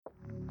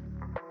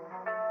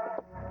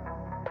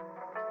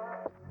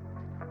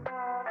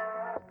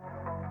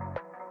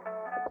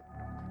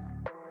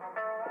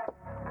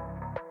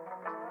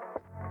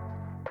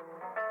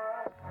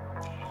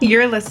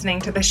You're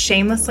listening to the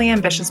Shamelessly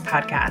Ambitious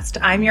podcast.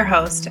 I'm your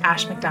host,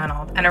 Ash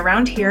McDonald, and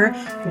around here,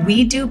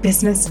 we do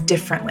business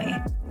differently.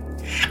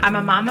 I'm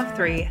a mom of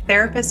three,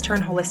 therapist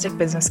turned holistic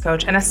business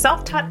coach, and a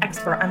self-taught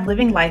expert on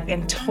living life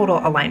in total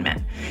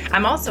alignment.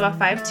 I'm also a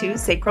 5'2"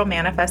 sacral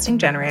manifesting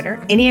generator,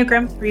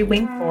 Enneagram 3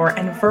 wing 4,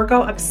 and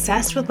Virgo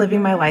obsessed with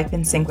living my life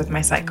in sync with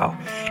my cycle.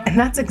 And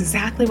that's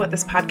exactly what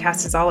this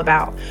podcast is all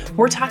about.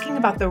 We're talking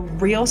about the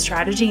real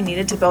strategy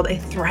needed to build a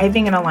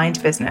thriving and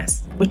aligned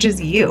business, which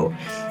is you.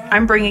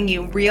 I'm bringing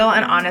you real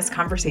and honest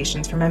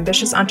conversations from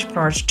ambitious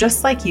entrepreneurs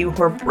just like you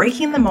who are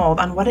breaking the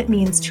mold on what it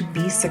means to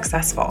be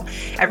successful.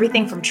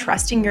 Everything from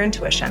trusting your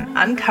intuition,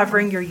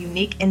 uncovering your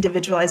unique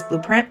individualized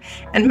blueprint,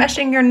 and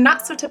meshing your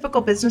not so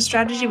typical business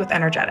strategy with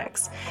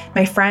energetics.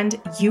 My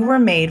friend, you were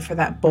made for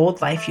that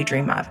bold life you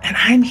dream of, and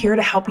I'm here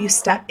to help you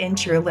step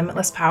into your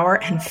limitless power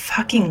and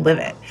fucking live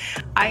it.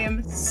 I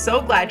am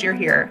so glad you're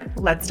here.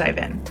 Let's dive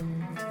in.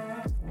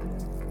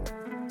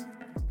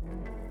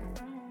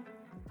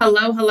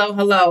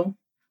 Hello.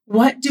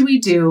 What do we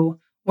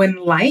do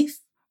when life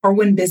or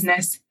when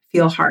business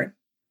feel hard?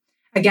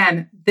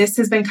 Again, this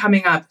has been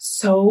coming up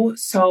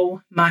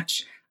so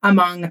much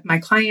among my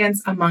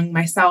clients, among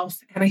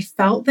myself, and I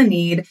felt the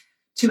need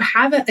to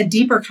have a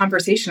deeper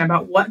conversation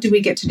about what do we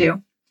get to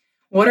do?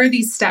 What are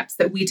these steps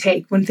that we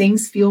take when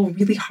things feel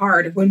really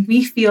hard, when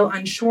we feel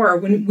unsure,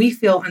 when we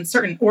feel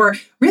uncertain, or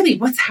really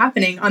what's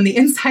happening on the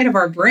inside of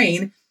our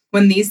brain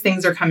when these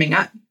things are coming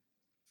up?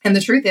 And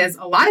the truth is,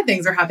 a lot of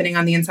things are happening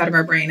on the inside of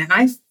our brain. And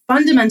I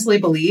fundamentally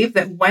believe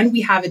that when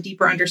we have a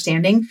deeper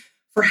understanding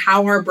for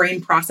how our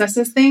brain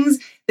processes things,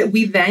 that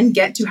we then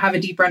get to have a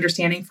deeper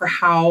understanding for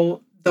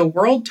how the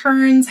world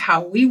turns,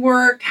 how we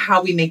work,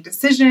 how we make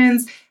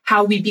decisions,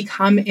 how we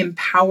become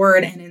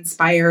empowered and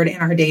inspired in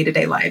our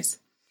day-to-day lives.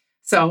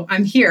 So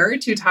I'm here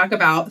to talk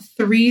about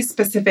 3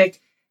 specific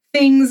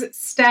things,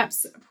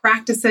 steps,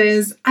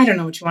 practices, I don't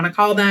know what you want to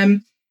call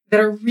them, that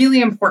are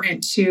really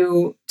important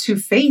to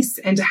face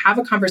and to have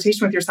a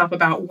conversation with yourself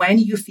about when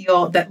you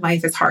feel that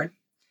life is hard.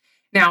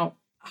 Now,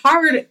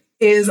 hard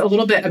is a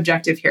little bit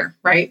objective here,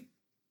 right?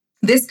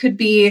 This could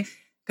be,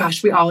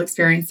 we all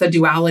experience the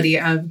duality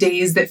of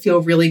days that feel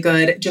really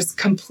good, just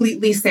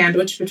completely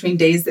sandwiched between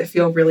days that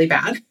feel really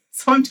bad.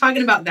 So I'm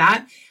talking about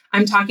that.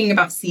 I'm talking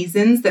about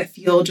seasons that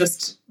feel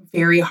just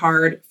very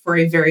hard for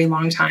a very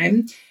long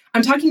time.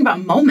 I'm talking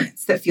about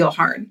moments that feel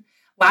hard.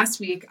 Last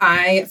week,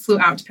 I flew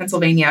out to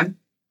Pennsylvania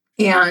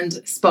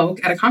and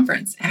spoke at a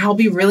conference. And I'll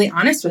be really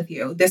honest with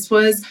you. This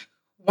was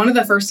one of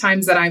the first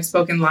times that I've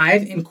spoken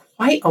live in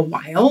quite a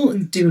while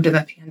due to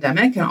the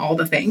pandemic and all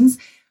the things.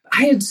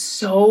 I had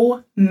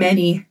so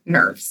many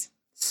nerves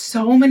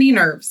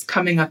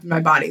coming up in my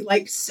body,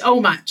 like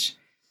so much.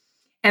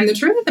 And the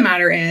truth of the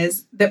matter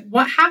is that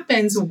what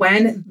happens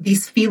when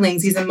these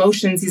feelings, these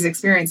emotions, these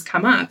experiences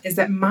come up is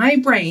that my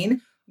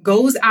brain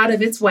goes out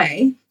of its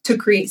way to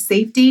create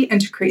safety and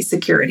to create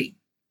security.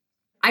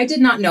 I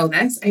did not know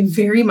this. I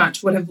very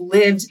much would have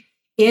lived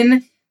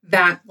in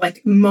that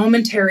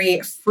momentary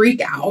freak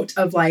out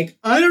of I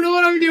don't know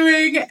what I'm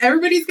doing.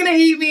 Everybody's going to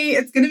hate me.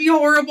 It's going to be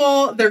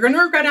horrible. They're going to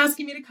regret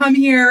asking me to come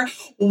here.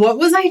 What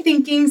was I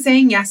thinking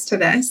saying yes to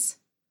this?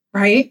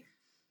 Right?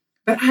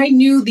 But I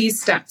knew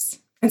these steps.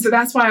 And so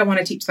that's why I want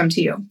to teach them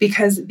to you,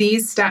 because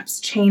these steps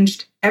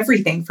changed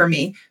everything for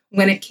me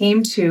when it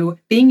came to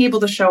being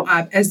able to show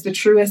up as the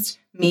truest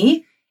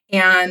me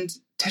and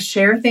to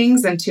share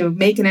things and to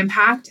make an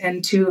impact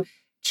and to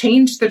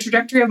change the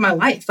trajectory of my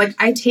life.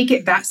 I take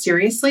it that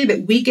seriously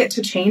that we get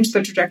to change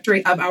the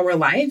trajectory of our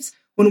lives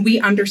when we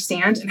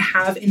understand and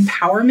have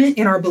empowerment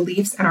in our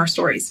beliefs and our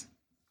stories.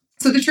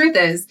 So the truth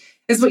is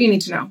what you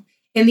need to know.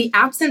 In the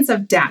absence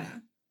of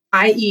data,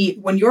 i.e.,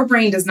 when your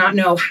brain does not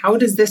know how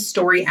does this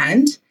story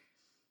end,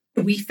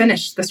 we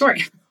finish the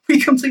story.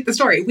 We complete the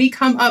story. We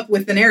come up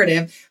with the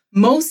narrative.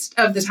 Most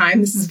of the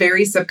time, this is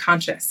very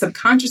subconscious.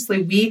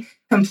 Subconsciously, we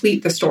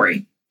complete the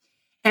story.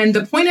 And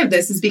the point of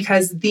this is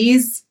because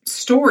these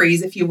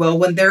stories, if you will,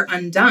 when they're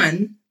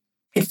undone,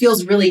 it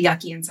feels really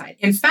yucky inside.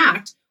 In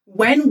fact,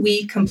 when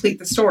we complete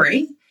the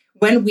story,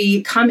 when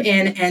we come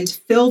in and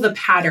fill the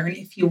pattern,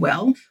 if you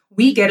will,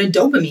 we get a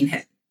dopamine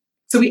hit.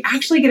 So we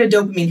actually get a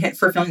dopamine hit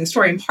for filling the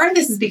story. And part of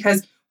this is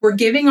because we're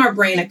giving our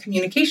brain a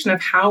communication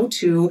of how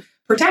to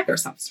protect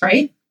ourselves,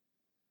 right?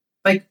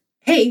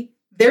 Hey,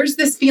 there's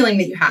this feeling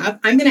that you have.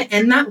 I'm going to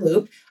end that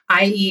loop,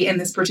 i.e., in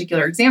this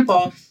particular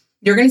example,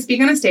 you're going to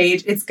speak on a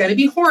stage. It's going to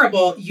be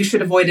horrible. You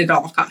should avoid it at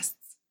all costs,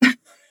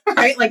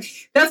 right?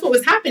 That's what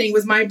was happening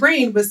was my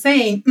brain was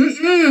saying,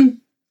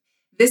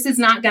 this is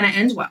not going to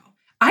end well.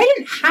 I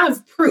didn't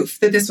have proof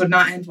that this would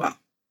not end well.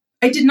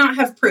 I did not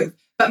have proof,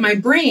 but my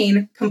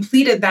brain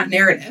completed that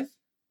narrative,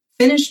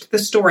 finished the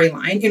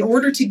storyline in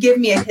order to give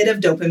me a hit of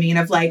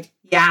dopamine of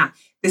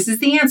this is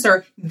the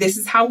answer. This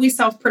is how we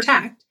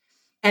self-protect.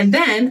 And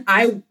then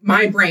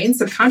my brain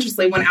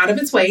subconsciously went out of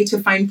its way to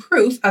find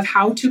proof of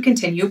how to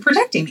continue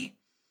protecting me,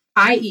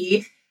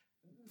 i.e.,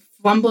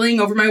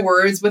 fumbling over my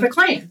words with a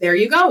client. There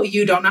you go.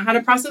 You don't know how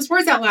to process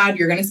words out loud.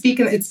 You're going to speak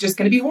and it's just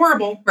going to be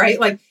horrible, right?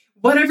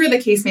 Whatever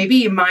the case may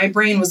be, my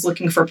brain was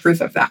looking for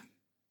proof of that.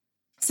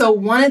 So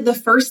one of the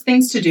first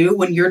things to do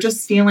when you're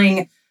just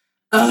feeling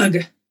ugh,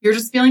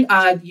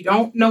 you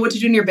don't know what to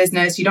do in your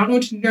business, you don't know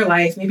what to do in your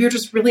life, maybe you're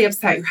just really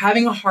upset, you're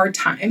having a hard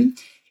time,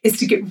 is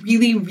to get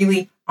really,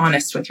 really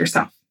honest with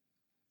yourself.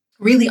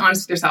 Really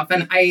honest with yourself.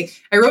 And I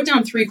wrote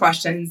down 3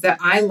 questions that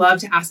I love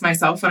to ask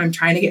myself when I'm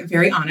trying to get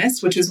very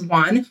honest, which is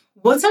 1,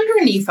 what's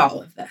underneath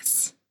all of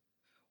this?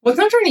 What's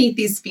underneath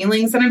these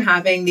feelings that I'm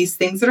having, these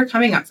things that are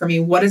coming up for me?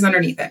 What is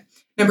underneath it?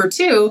 Number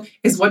 2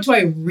 is, what do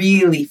I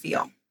really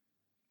feel?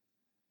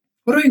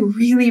 What do I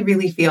really,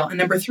 really feel? And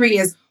number 3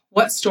 is,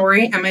 what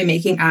story am I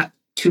making up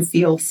to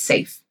feel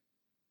safe?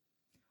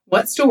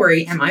 What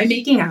story am I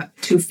making up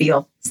to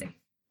feel safe?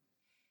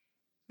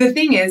 The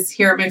thing is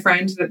here, my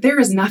friend, that there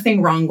is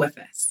nothing wrong with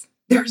this.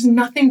 There's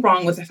nothing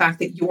wrong with the fact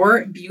that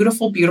your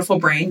beautiful, beautiful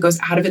brain goes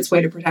out of its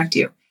way to protect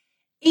you.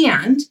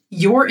 And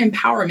your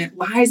empowerment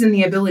lies in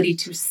the ability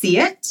to see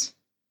it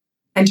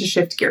and to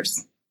shift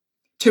gears,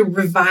 to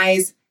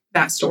revise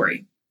that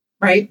story,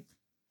 right?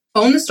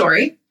 Own the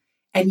story,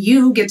 and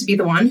you get to be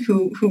the one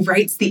who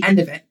writes the end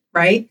of it,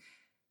 right?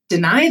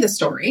 Deny the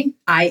story,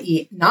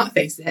 i.e. not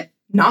face it,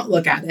 not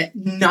look at it,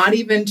 not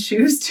even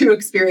choose to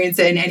experience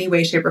it in any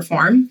way, shape, or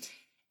form.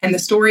 And the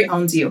story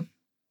owns you.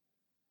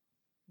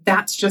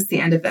 That's just the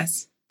end of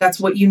this. That's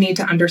what you need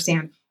to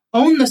understand.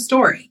 Own the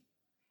story,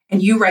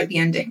 and you write the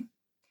ending.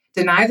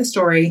 Deny the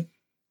story,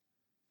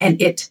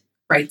 and it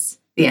writes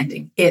the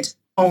ending. It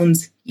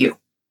owns you.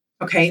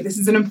 Okay, this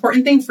is an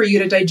important thing for you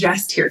to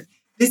digest here.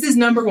 This is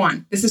number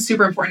 1. This is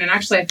super important. And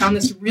actually, I found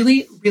this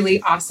really, really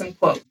awesome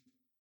quote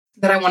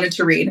that I wanted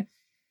to read.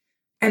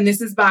 And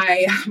this is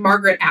by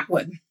Margaret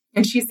Atwood.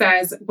 And she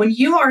says, when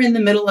you are in the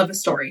middle of a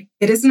story,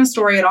 it isn't a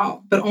story at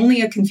all, but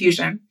only a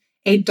confusion,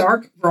 a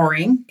dark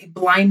roaring, a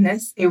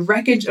blindness, a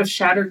wreckage of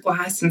shattered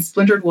glass and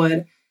splintered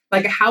wood,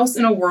 like a house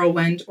in a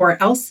whirlwind,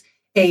 or else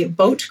a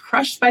boat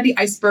crushed by the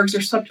icebergs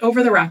or swept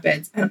over the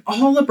rapids, and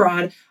all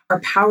abroad are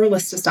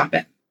powerless to stop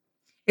it.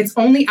 It's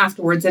only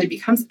afterwards that it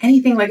becomes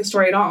anything like a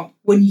story at all,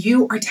 when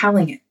you are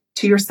telling it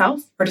to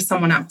yourself or to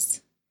someone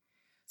else.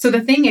 So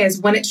the thing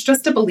is, when it's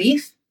just a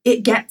belief,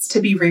 it gets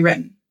to be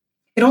rewritten.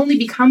 It only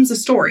becomes a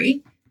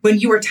story when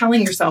you are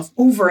telling yourself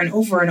over and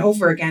over and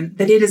over again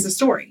that it is a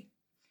story.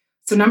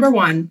 So number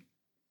 1,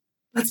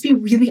 let's be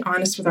really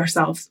honest with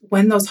ourselves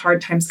when those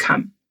hard times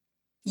come.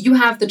 You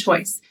have the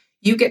choice.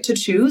 You get to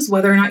choose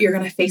whether or not you're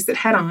going to face it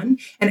head on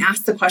and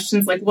ask the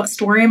questions like, what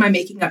story am I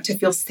making up to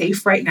feel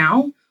safe right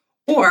now?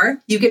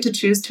 Or you get to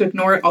choose to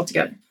ignore it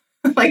altogether.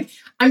 Like,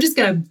 I'm just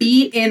going to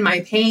be in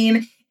my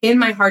pain, in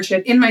my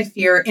hardship, in my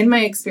fear, in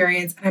my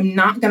experience, and I'm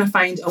not going to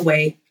find a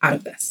way out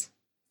of this.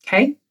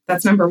 Okay?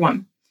 That's number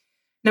 1.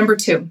 Number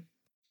 2,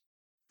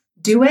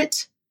 do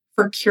it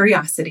for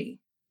curiosity,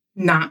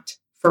 not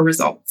for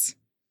results.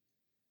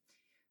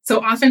 So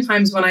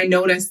oftentimes when I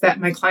notice that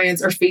my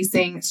clients are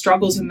facing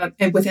struggles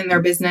within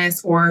their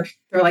business, or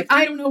they're like,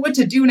 I don't know what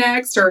to do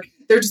next, or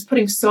they're just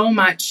putting so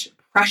much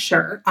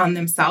pressure on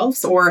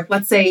themselves, or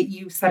let's say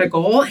you set a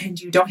goal and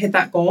you don't hit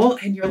that goal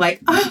and you're like,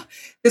 oh,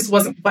 this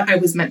wasn't what I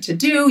was meant to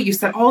do. You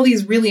set all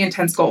these really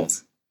intense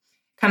goals.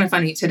 Kind of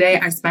funny. Today,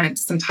 I spent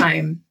some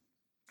time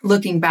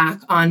looking back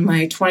on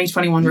my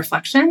 2021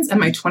 reflections and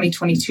my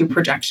 2022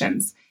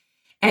 projections.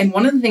 And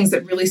one of the things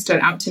that really stood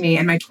out to me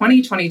in my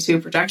 2022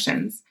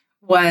 projections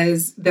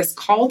was this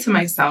call to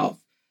myself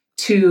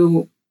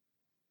to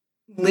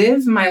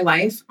live my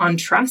life on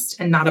trust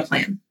and not a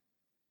plan.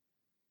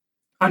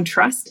 On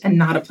trust and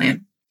not a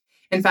plan.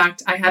 In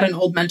fact, I had an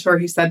old mentor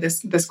who said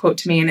this quote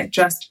to me, and it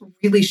just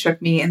really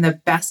shook me in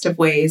the best of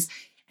ways.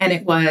 And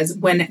it was,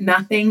 when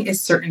nothing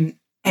is certain,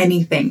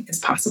 anything is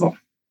possible.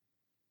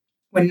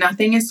 When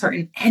nothing is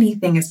certain,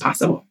 anything is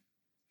possible.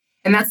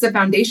 And that's the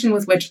foundation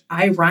with which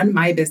I run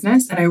my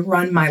business and I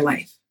run my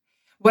life.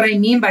 What I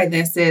mean by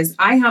this is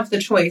I have the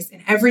choice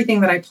in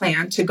everything that I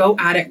plan to go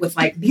at it with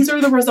like, these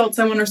are the results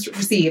I want to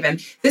receive,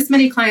 and this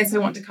many clients I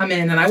want to come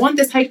in, and I want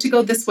this hike to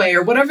go this way,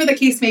 or whatever the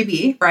case may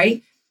be,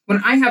 right?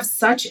 When I have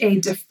such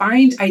a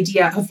defined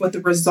idea of what the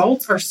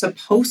results are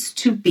supposed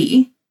to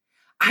be,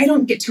 I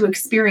don't get to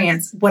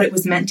experience what it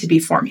was meant to be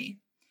for me.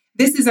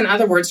 This is, in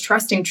other words,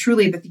 trusting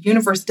truly that the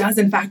universe does,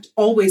 in fact,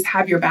 always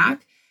have your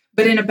back.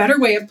 But in a better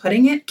way of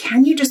putting it,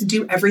 can you just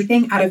do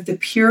everything out of the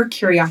pure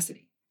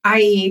curiosity?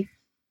 I.e.,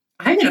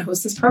 I'm going to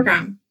host this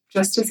program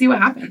just to see what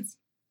happens.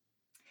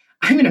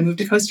 I'm going to move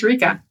to Costa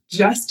Rica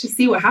just to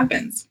see what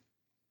happens.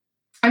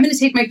 I'm going to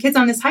take my kids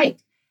on this hike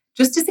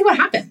just to see what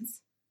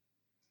happens.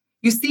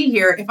 You see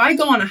here, if I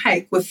go on a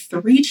hike with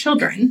 3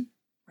 children,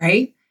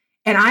 right,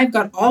 and I've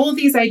got all of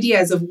these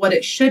ideas of what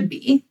it should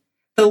be,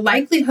 the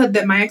likelihood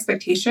that my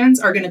expectations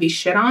are going to be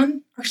shit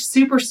on are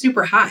super,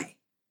 super high,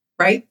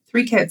 right?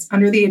 3 kids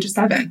under the age of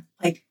 7,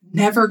 like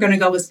never going to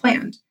go as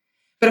planned.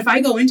 But if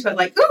I go into it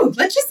like, ooh,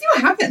 let's just see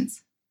what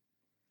happens.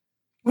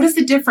 What is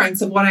the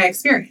difference of what I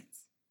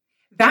experience?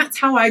 That's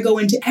how I go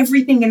into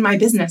everything in my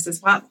business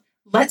as well.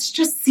 Let's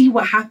just see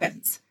what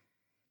happens.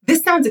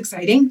 This sounds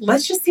exciting.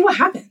 Let's just see what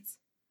happens.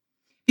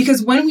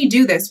 Because when we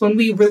do this, when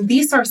we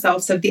release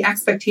ourselves of the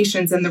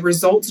expectations and the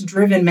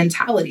results-driven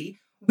mentality,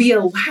 we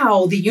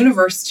allow the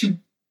universe to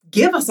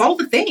give us all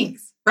the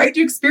things, right?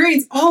 To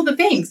experience all the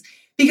things.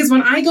 Because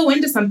when I go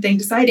into something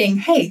deciding,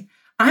 hey,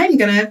 I'm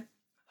going to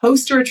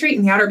host a retreat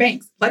in the Outer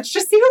Banks, let's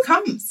just see who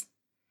comes.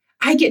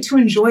 I get to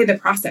enjoy the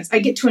process. I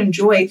get to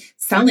enjoy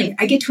selling.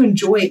 I get to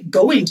enjoy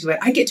going to it.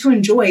 I get to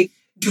enjoy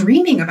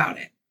dreaming about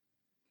it.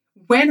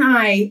 When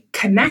I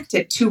connect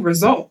it to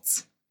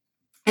results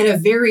and a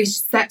very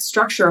set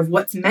structure of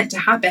what's meant to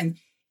happen,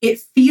 it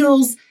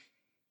feels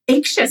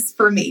anxious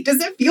for me.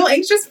 Does it feel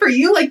anxious for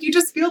you? Like you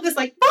just feel this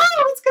like,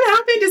 oh, what's going to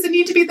happen? Does it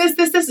need to be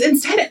this?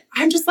 Instead,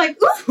 I'm just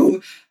like,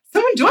 ooh,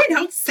 someone joined.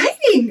 How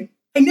exciting.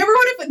 I never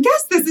would have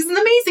guessed this. This is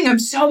amazing. I'm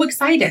so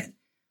excited.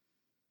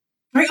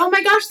 Right? Oh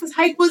my gosh, this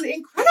hike was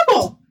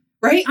incredible.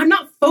 Right? I'm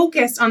not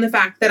focused on the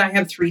fact that I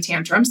have 3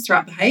 tantrums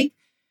throughout the hike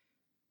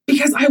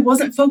because I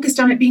wasn't focused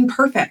on it being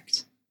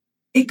perfect.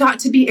 It got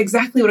to be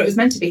exactly what it was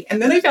meant to be. And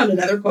then I found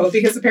another quote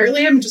because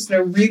apparently I'm just in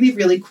a really,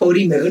 really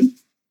quotey mood.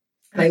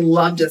 And I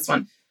loved this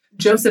one.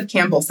 Joseph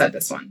Campbell said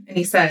this one. And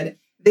he said,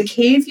 "The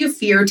cave you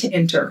fear to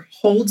enter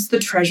holds the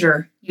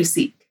treasure you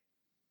seek."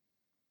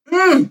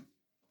 Oh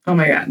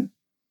my God.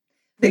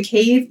 The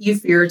cave you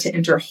fear to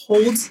enter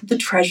holds the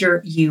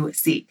treasure you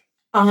seek.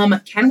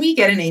 Can we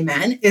get an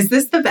amen? Is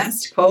this the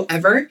best quote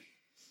ever?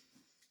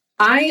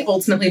 I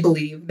ultimately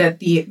believe that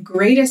the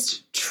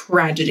greatest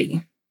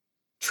travesty,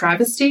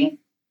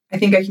 I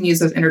think I can use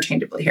those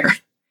interchangeably here.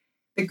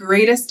 The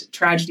greatest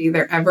tragedy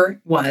there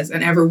ever was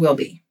and ever will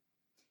be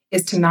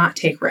is to not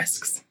take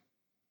risks,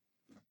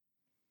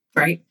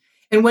 right?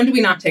 And when do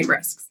we not take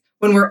risks?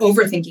 When we're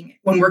overthinking it,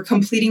 when we're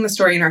completing the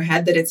story in our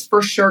head that it's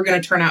for sure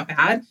going to turn out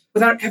bad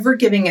without ever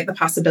giving it the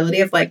possibility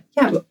of like,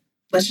 yeah, but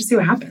let's just see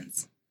what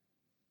happens.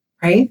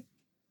 Right?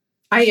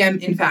 I am,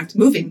 in fact,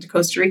 moving to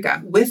Costa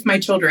Rica with my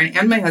children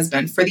and my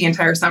husband for the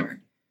entire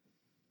summer.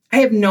 I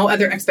have no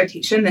other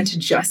expectation than to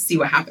just see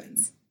what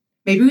happens.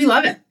 Maybe we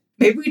love it.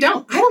 Maybe we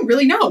don't. I don't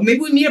really know. Maybe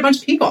we meet a bunch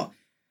of people.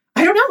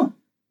 I don't know.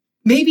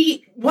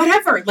 Maybe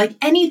whatever, like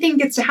anything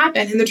gets to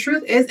happen. And the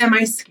truth is, am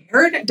I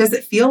scared? Does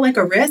it feel like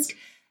a risk?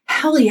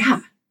 Hell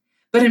yeah.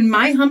 But in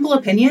my humble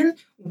opinion,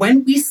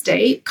 when we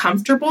stay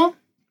comfortable,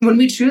 when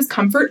we choose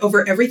comfort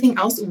over everything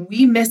else,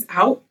 we miss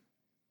out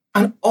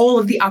on all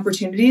of the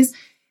opportunities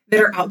that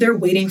are out there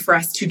waiting for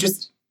us to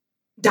just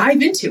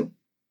dive into,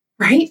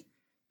 right?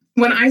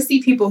 When I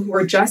see people who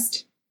are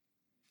just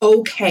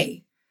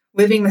okay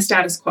living the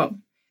status quo,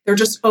 they're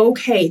just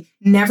okay,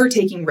 never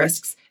taking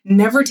risks,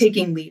 never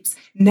taking leaps,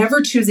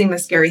 never choosing the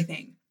scary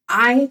thing.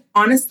 I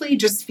honestly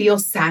just feel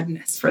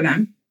sadness for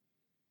them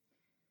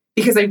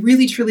because I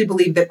really, truly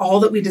believe that all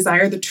that we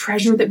desire, the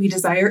treasure that we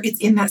desire, it's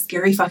in that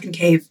scary fucking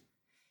cave.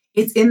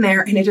 It's in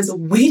there and it is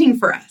waiting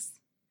for us.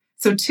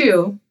 So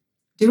 2,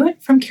 do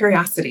it from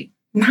curiosity,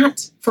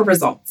 not for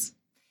results.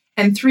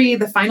 And 3,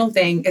 the final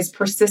thing is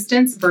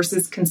persistence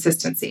versus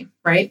consistency,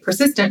 right?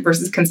 Persistent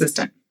versus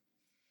consistent.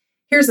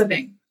 Here's the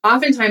thing.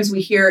 Oftentimes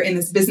we hear in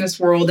this business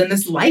world, in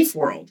this life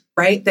world,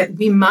 right, that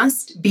we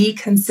must be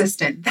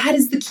consistent. That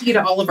is the key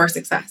to all of our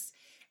success.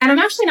 And I'm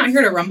actually not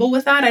here to rumble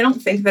with that. I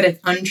don't think that it's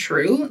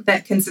untrue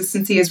that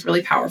consistency is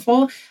really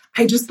powerful.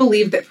 I just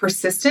believe that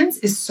persistence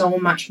is so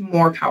much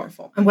more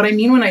powerful. And what I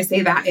mean when I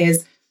say that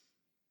is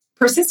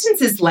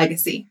persistence is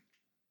legacy.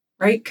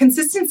 Right?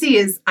 Consistency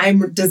is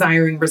I'm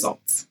desiring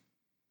results.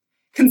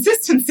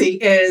 Consistency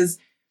is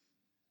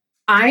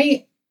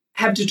I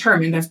have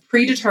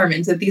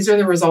predetermined that these are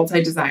the results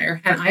I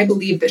desire. And I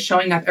believe that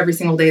showing up every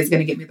single day is going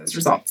to get me those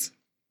results.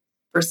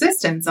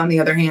 Persistence, on the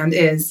other hand,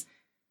 is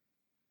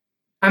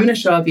I'm going to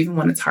show up even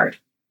when it's hard.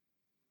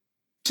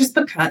 Just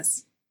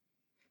because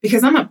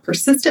I'm a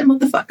persistent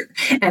motherfucker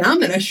and I'm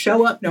going to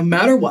show up no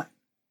matter what,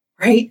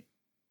 right?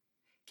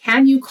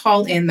 Can you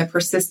call in the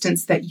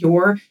persistence that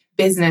your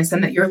business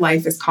and that your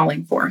life is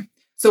calling for?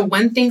 So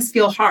when things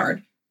feel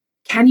hard,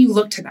 can you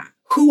look to that?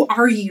 Who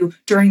are you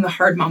during the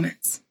hard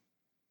moments?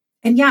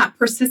 And yeah,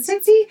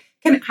 persistency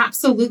can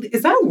absolutely,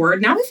 is that a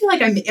word? Now I feel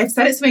like I've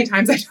said it so many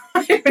times,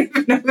 I don't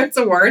even know if that's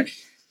a word,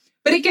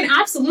 but it can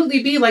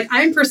absolutely be like,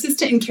 I'm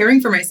persistent in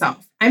caring for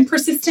myself. I'm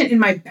persistent in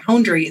my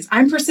boundaries.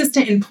 I'm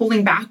persistent in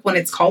pulling back when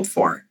it's called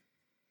for.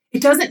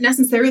 It doesn't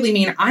necessarily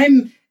mean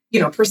I'm,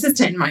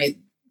 persistent in my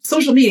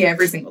social media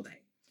every single day.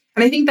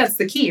 And I think that's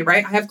the key,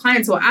 right? I have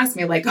clients who will ask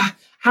me like,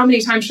 how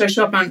many times should I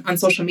show up on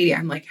social media?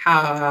 I'm like,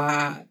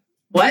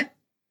 what?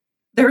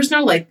 There's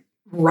no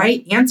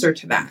right answer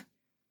to that.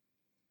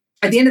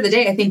 At the end of the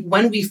day, I think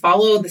when we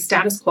follow the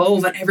status quo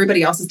of what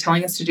everybody else is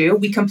telling us to do,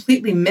 we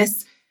completely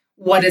miss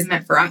what is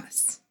meant for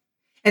us.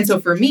 And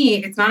so for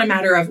me, it's not a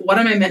matter of what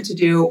am I meant to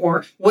do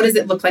or what does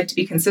it look like to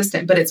be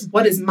consistent, but it's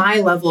what is my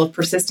level of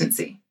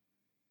persistency,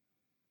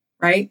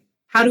 right?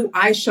 How do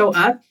I show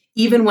up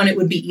even when it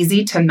would be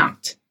easy to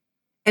not?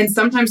 And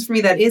sometimes for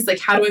me, that is like,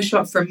 how do I show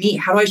up for me?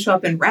 How do I show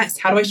up in rest?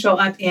 How do I show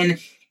up in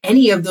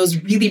any of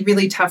those really,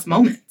 really tough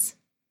moments?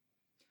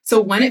 So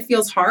when it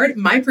feels hard,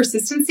 my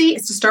persistency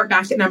is to start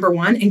back at number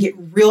 1 and get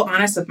real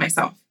honest with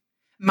myself.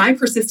 My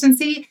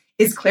persistency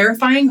is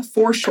clarifying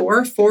for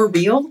sure, for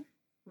real,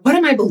 what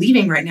am I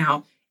believing right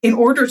now in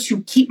order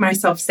to keep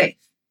myself safe?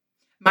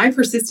 My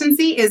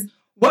persistency is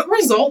What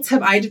results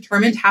have I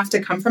determined have to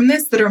come from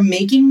this that are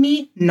making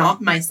me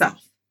not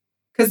myself?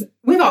 Because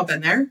we've all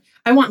been there.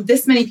 I want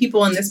this many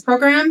people in this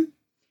program,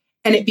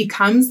 and it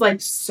becomes like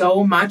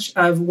so much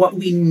of what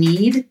we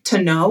need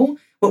to know,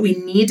 what we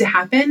need to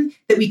happen,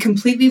 that we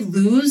completely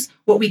lose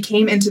what we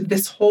came into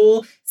this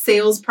whole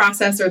sales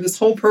process or this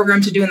whole program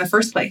to do in the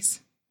first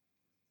place.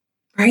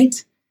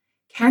 Right?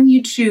 Can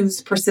you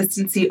choose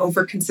persistency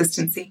over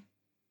consistency?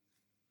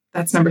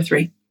 That's number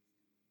 3.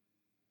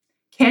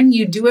 Can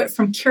you do it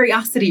from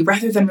curiosity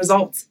rather than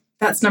results?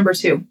 That's number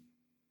 2.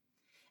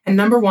 And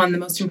number 1, the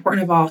most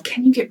important of all,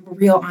 can you get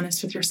real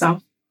honest with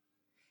yourself?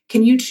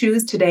 Can you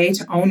choose today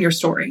to own your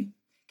story?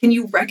 Can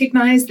you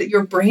recognize that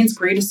your brain's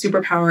greatest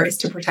superpower is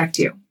to protect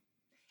you?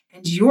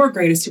 And your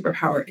greatest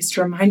superpower is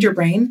to remind your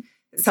brain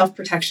that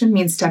self-protection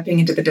means stepping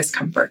into the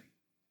discomfort.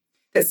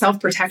 That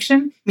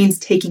self-protection means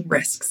taking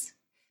risks.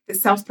 That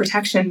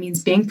self-protection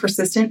means being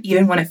persistent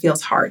even when it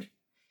feels hard.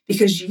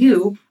 Because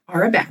you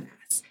are a badass.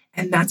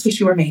 And that's what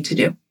you were made to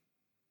do.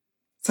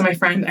 So my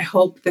friend, I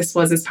hope this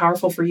was as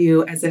powerful for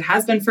you as it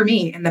has been for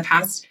me in the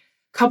past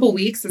couple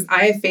weeks, as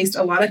I have faced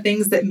a lot of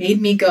things that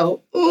made me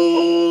go,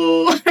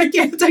 oh, I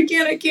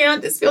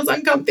can't. This feels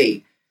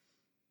uncomfy.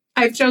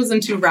 I've chosen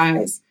to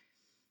rise.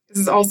 This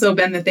has also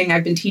been the thing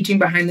I've been teaching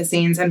behind the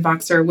scenes in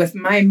Voxer with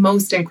my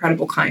most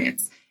incredible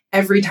clients.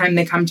 Every time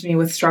they come to me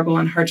with struggle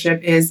and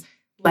hardship is,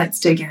 let's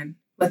dig in.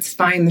 Let's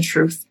find the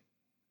truth.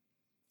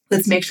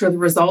 Let's make sure the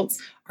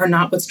results are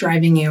not what's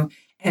driving you.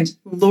 And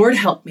Lord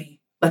help me,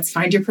 let's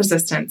find your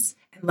persistence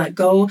and let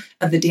go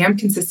of the damn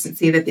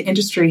consistency that the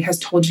industry has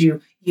told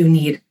you you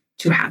need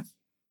to have.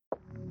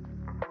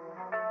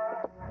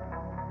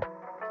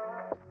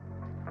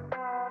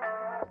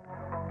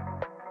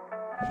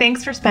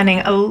 Thanks for spending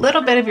a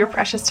little bit of your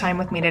precious time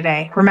with me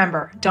today.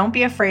 Remember, don't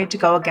be afraid to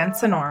go against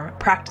the norm,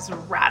 practice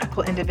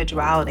radical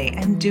individuality,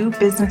 and do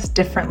business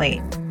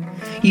differently.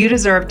 You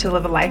deserve to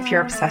live a life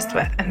you're obsessed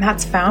with, and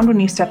that's found when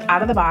you step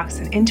out of the box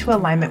and into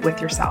alignment with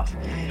yourself.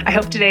 I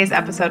hope today's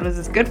episode was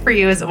as good for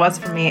you as it was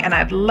for me, and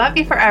I'd love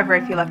you forever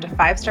if you left a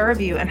 5-star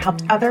review and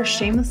helped other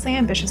shamelessly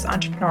ambitious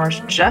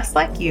entrepreneurs just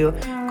like you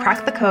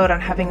crack the code on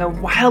having a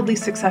wildly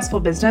successful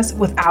business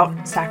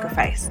without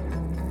sacrifice.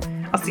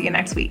 I'll see you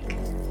next week.